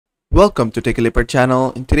Welcome to TechLeopard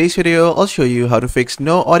channel. In today's video, I'll show you how to fix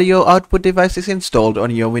no audio output devices installed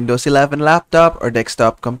on your Windows 11 laptop or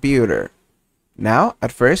desktop computer. Now,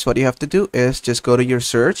 at first, what you have to do is just go to your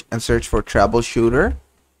search and search for troubleshooter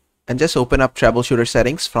and just open up troubleshooter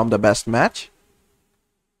settings from the best match.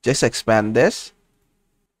 Just expand this.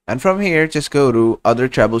 And from here, just go to other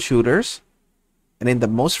troubleshooters. And in the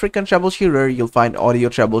most frequent troubleshooter, you'll find audio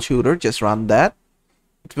troubleshooter. Just run that.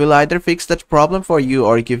 It will either fix that problem for you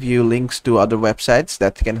or give you links to other websites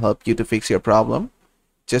that can help you to fix your problem.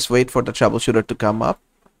 Just wait for the troubleshooter to come up.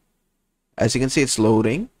 As you can see, it's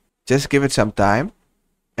loading. Just give it some time.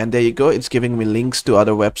 And there you go. It's giving me links to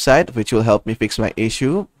other websites which will help me fix my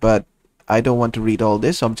issue. But I don't want to read all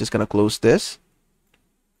this, so I'm just going to close this.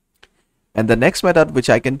 And the next method which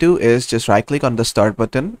I can do is just right click on the start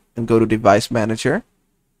button and go to device manager.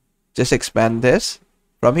 Just expand this.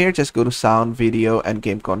 From here, just go to sound, video, and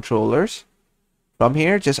game controllers. From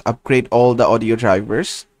here, just upgrade all the audio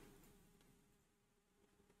drivers.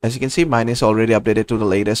 As you can see, mine is already updated to the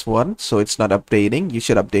latest one, so it's not updating. You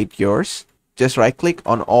should update yours. Just right click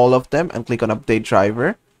on all of them and click on update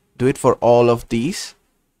driver. Do it for all of these.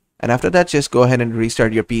 And after that, just go ahead and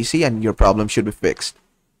restart your PC and your problem should be fixed.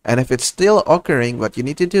 And if it's still occurring, what you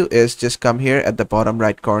need to do is just come here at the bottom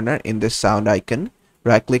right corner in this sound icon.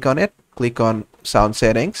 Right click on it. Click on sound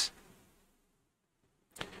settings.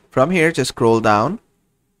 From here, just scroll down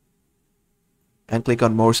and click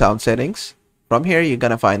on more sound settings. From here, you're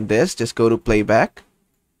gonna find this. Just go to playback.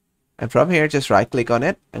 And from here, just right click on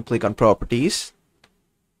it and click on properties.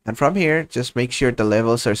 And from here, just make sure the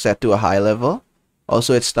levels are set to a high level.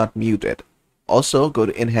 Also, it's not muted. Also, go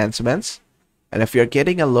to enhancements. And if you're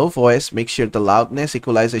getting a low voice, make sure the loudness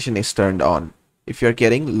equalization is turned on. If you're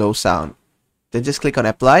getting low sound, then just click on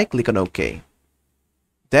apply, click on OK.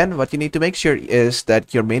 Then what you need to make sure is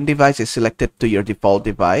that your main device is selected to your default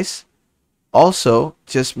device. Also,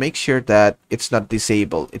 just make sure that it's not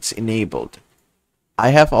disabled, it's enabled. I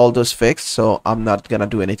have all those fixed, so I'm not gonna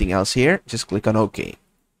do anything else here. Just click on OK.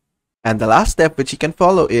 And the last step which you can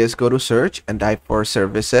follow is go to search and type for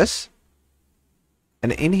services.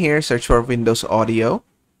 And in here, search for Windows Audio.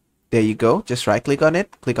 There you go. Just right click on it,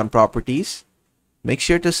 click on properties. Make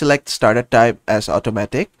sure to select startup type as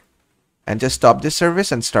automatic and just stop this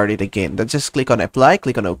service and start it again. Then just click on apply,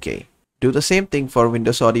 click on OK. Do the same thing for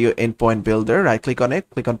Windows Audio Endpoint Builder. Right click on it,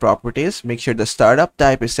 click on properties. Make sure the startup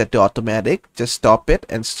type is set to automatic. Just stop it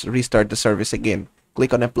and restart the service again.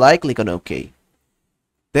 Click on apply, click on OK.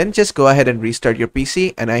 Then just go ahead and restart your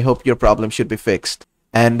PC and I hope your problem should be fixed.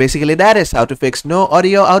 And basically that is how to fix no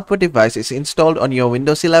audio output devices installed on your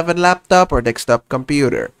Windows 11 laptop or desktop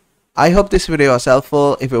computer. I hope this video was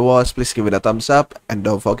helpful. If it was, please give it a thumbs up and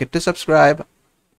don't forget to subscribe.